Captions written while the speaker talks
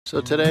So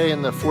today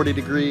in the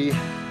 40-degree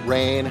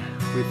rain,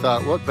 we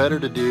thought what better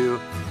to do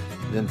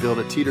than build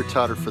a teeter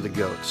totter for the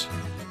goats.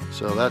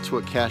 So that's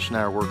what Cash and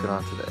I are working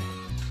on today.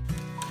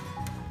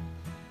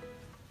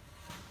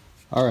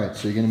 All right,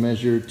 so you're gonna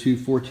measure two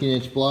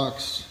 14-inch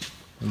blocks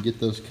and get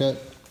those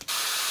cut.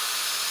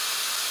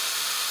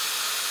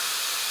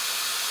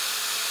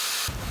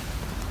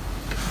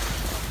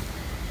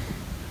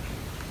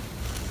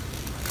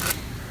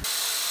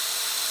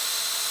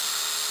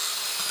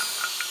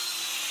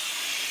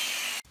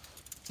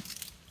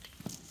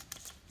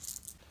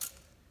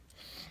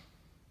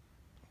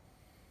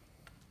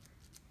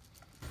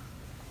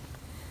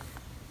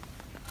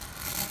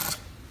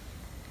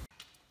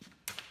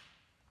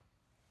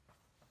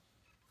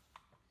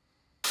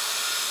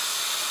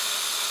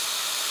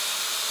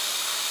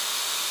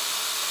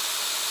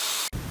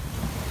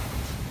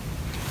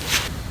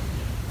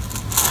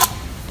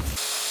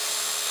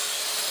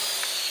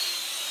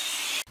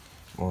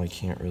 Well, I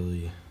can't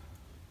really.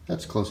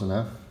 That's close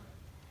enough.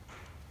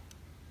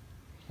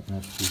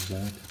 That's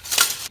exact.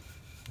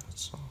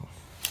 That's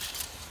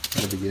off.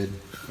 That'll be good.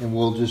 And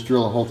we'll just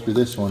drill a hole through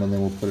this one and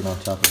then we'll put it on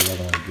top of the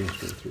other one and drill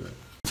straight through it.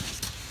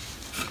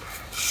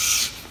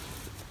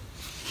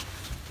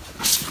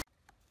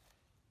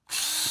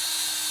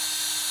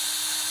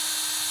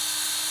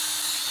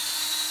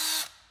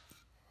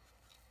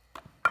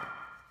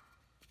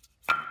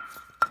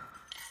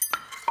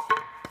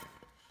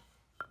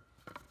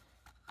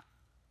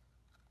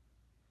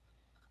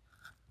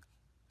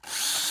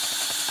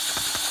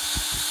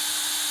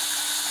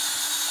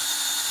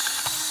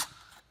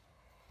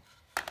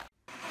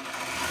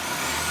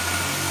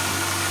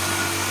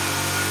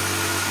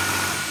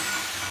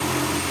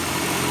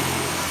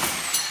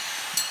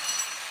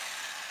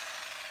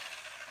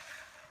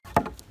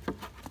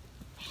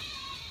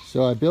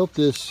 So I built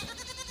this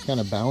kind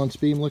of balance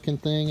beam looking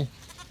thing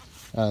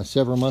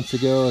several months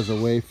ago as a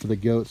way for the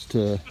goats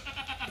to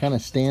kind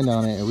of stand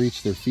on it and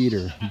reach their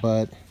feeder,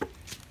 but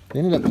they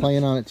ended up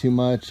playing on it too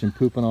much and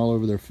pooping all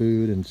over their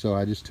food, and so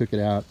I just took it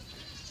out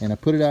and I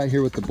put it out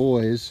here with the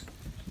boys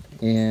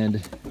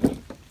and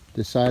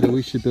decided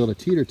we should build a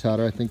teeter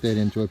totter. I think they'd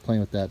enjoy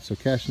playing with that. So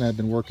Cash and I have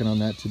been working on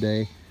that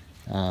today.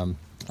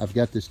 I've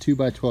got this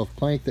 2x12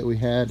 plank that we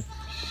had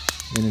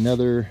in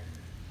another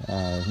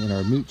in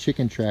our meat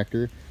chicken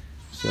tractor.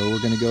 So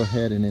we're going to go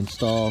ahead and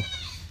install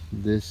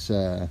this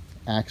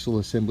axle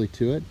assembly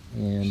to it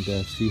and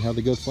see how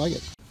the goats like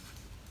it.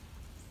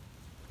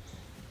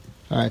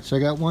 Alright, so I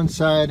got one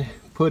side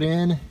put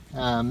in.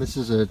 This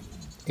is a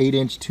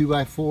 8-inch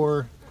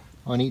 2x4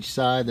 on each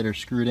side that are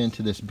screwed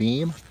into this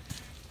beam.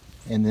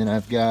 And then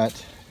I've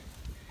got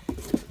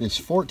this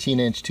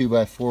 14-inch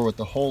 2x4 with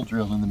the hole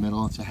drilled in the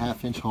middle. It's a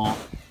 1/2-inch hole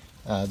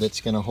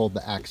that's going to hold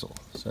the axle.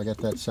 So I got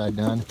that side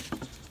done.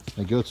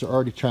 The goats are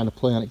already trying to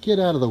play on it. Get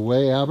out of the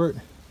way, Albert.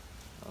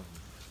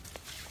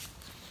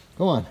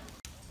 Go on.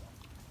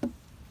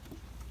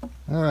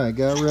 All right,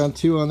 got round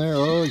 2 on there.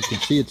 Oh, you can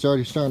see it's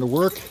already starting to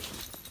work.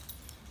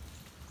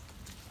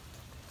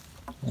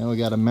 Now we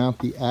got to mount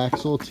the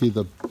axle to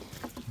the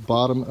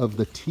bottom of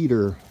the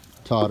teeter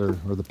totter,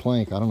 or the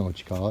plank. I don't know what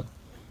you call it.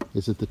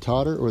 Is it the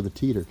totter or the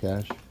teeter,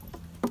 Cash?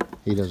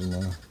 He doesn't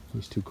know.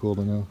 He's too cool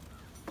to know.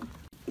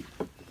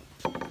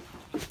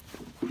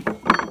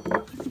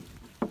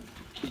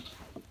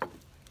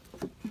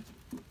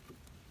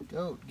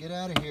 Goat, get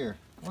out of here.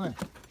 Come on.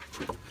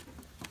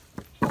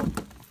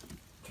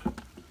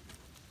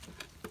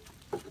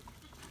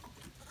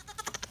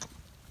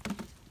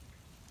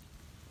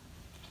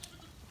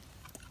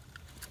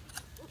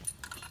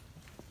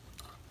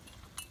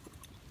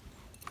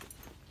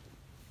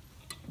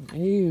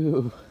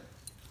 Ew.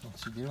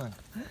 What's he doing?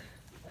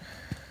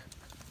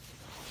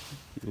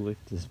 He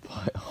licked his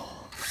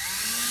butthole.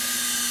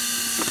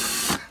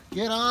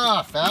 Get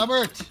off,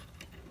 Albert!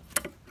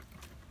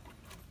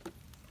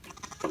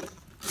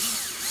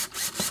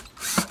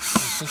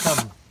 You think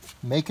I'm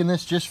making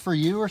this just for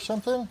you or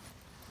something?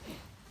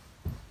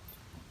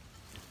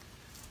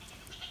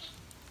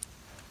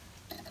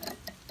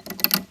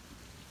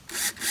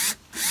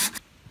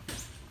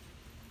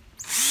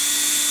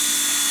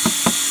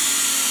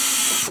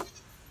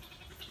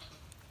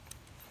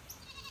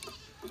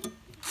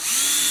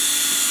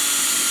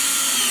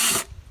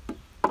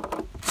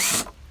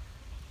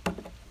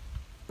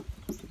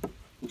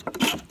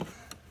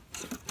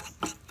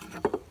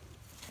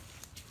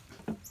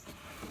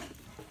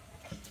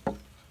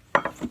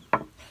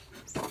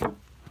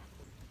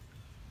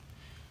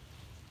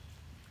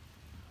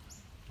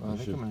 Well, I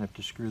think I'm going to have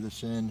to screw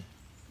this in.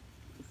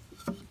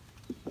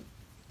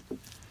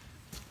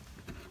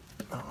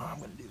 Oh, I'm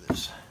going to do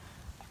this.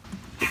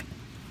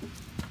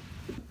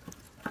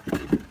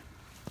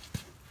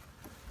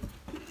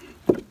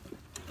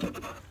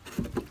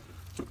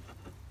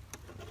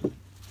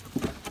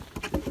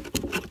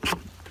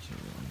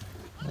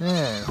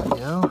 There we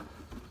go.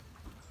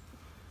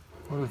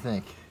 What do we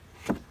think?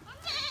 It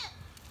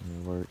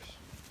works.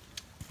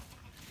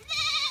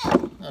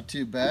 Not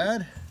too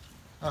bad.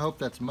 I hope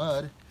that's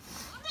mud.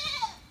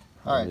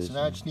 Alright, so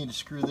now I just need to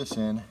screw this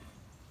in.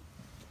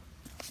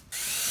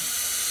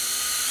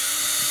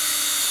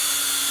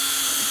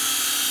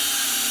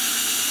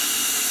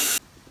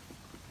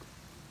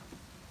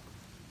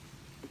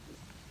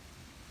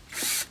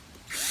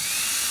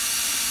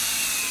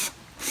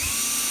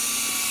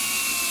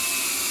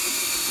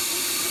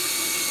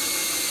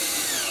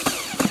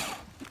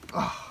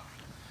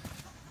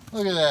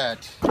 Look at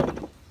that.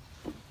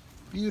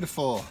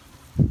 Beautiful.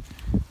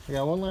 I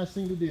got one last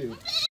thing to do.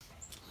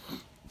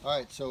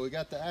 Alright, so we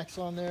got the axe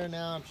on there.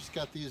 Now I've just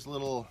got these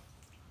little,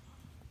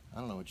 I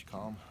don't know what you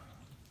call them.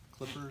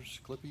 Clippers,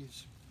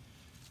 clippies.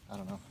 I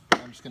don't know.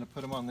 I'm just going to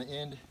put them on the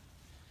end.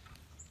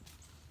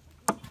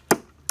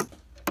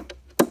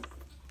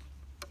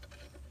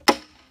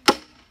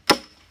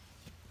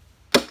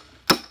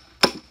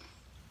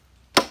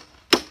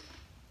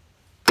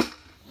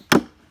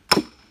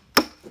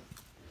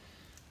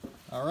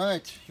 All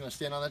right, you want to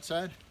stand on that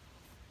side?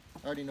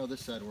 I already know this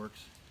side works.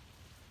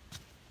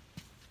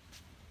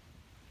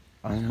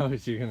 I know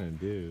what you're gonna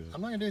do.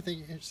 I'm not gonna do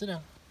anything. Here, sit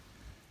down.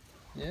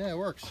 Yeah, it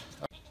works.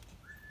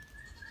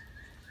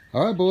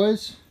 All right,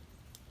 boys.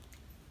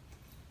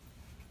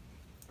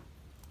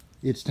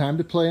 It's time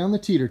to play on the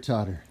teeter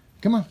totter.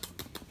 Come on.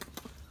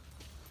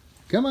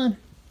 Come on.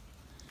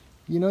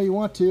 You know you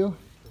want to.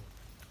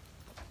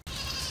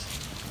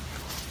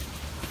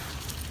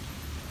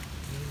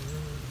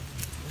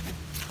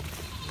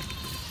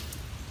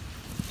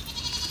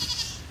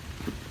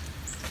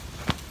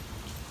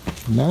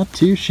 Not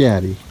too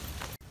shabby.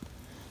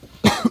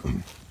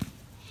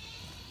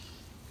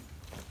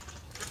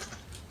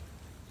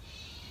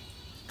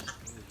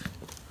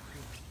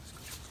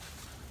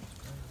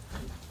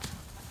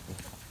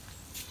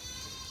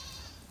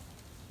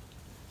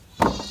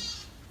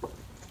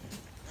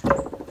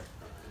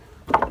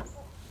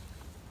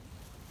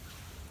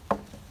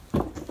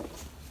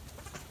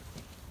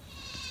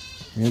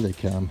 Here they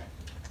come.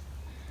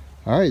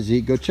 All right,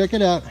 Zeke, go check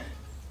it out.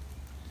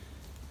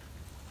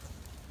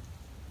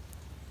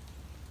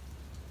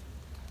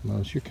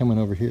 Mose, you're coming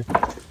over here.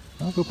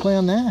 I'll go play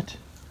on that.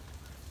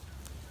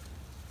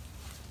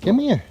 Come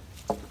here.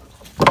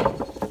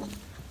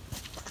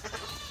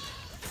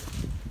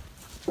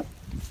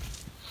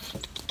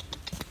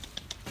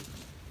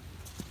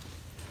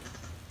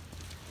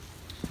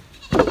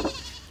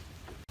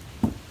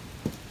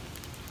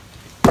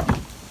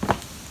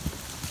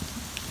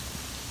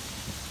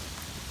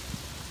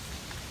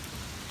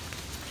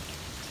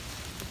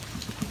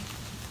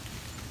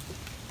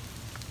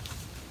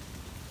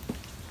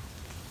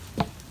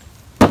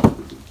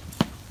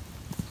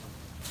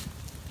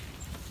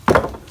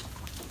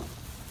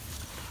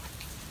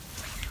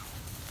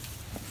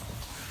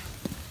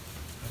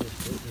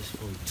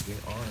 To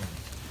get on.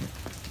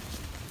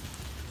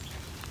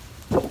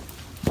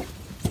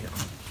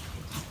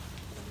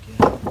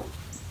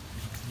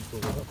 Go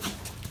up.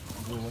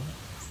 Go up.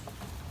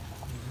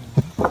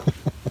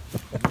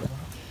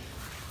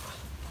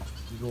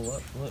 You go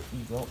up. Look,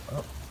 you go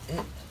up.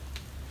 It.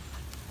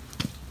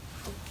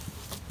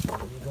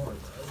 You going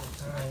the other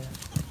side.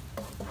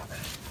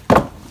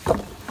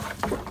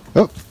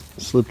 Oh,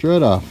 slipped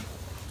right off.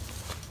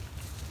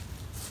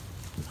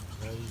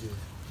 How do you do?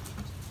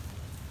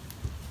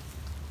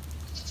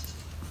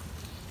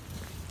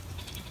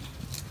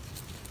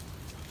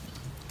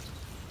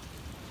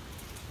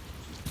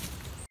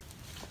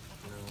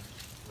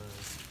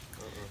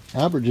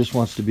 Albert just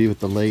wants to be with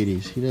the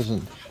ladies. He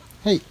doesn't...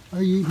 Hey,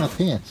 are you eating my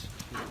pants?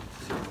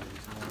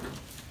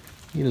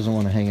 He doesn't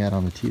want to hang out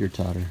on the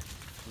teeter-totter.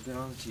 We'll get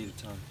on the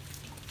teeter-totter.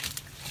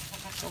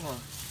 Come on.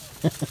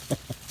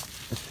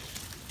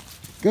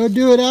 Go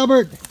do it,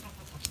 Albert!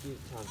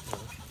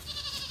 Teeter-totter.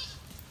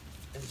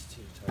 It's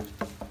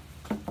teeter-totter.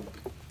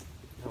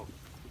 No.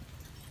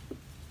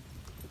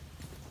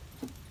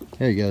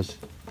 There he goes.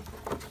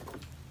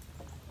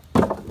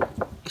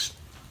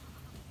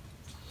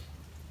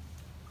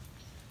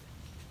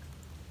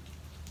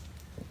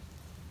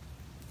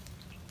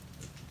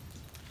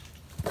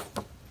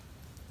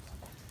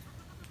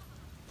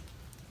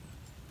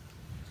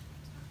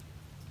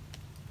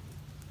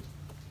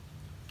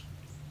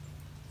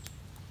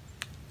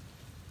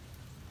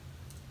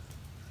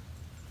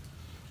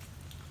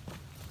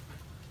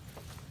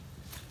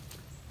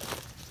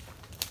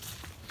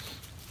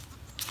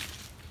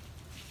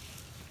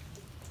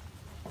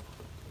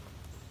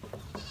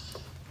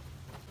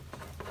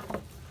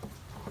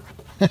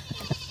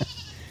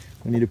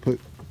 We need to put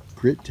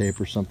grit tape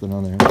or something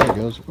on there. There it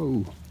goes.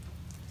 Oh.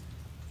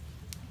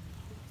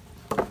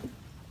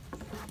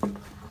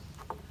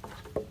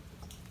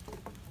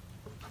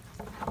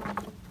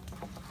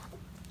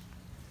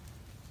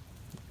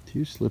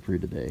 Too slippery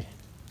today.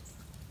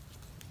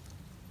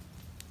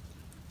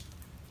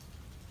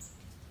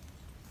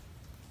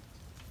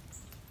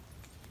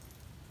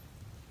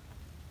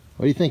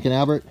 What are you thinking,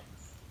 Albert?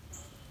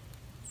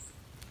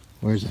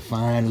 Where's the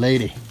fine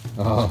lady?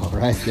 Oh,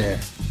 right there.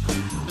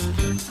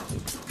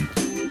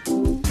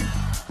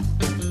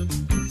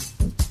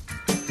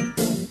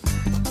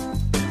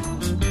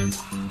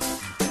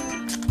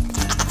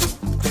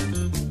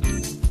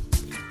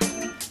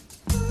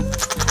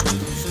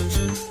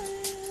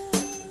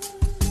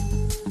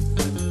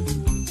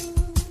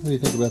 What do you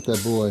think about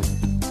that boy?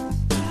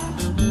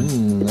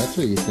 That's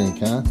what you think,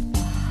 huh?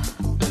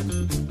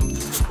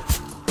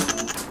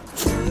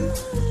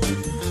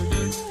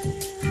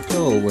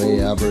 Go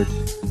away, Albert.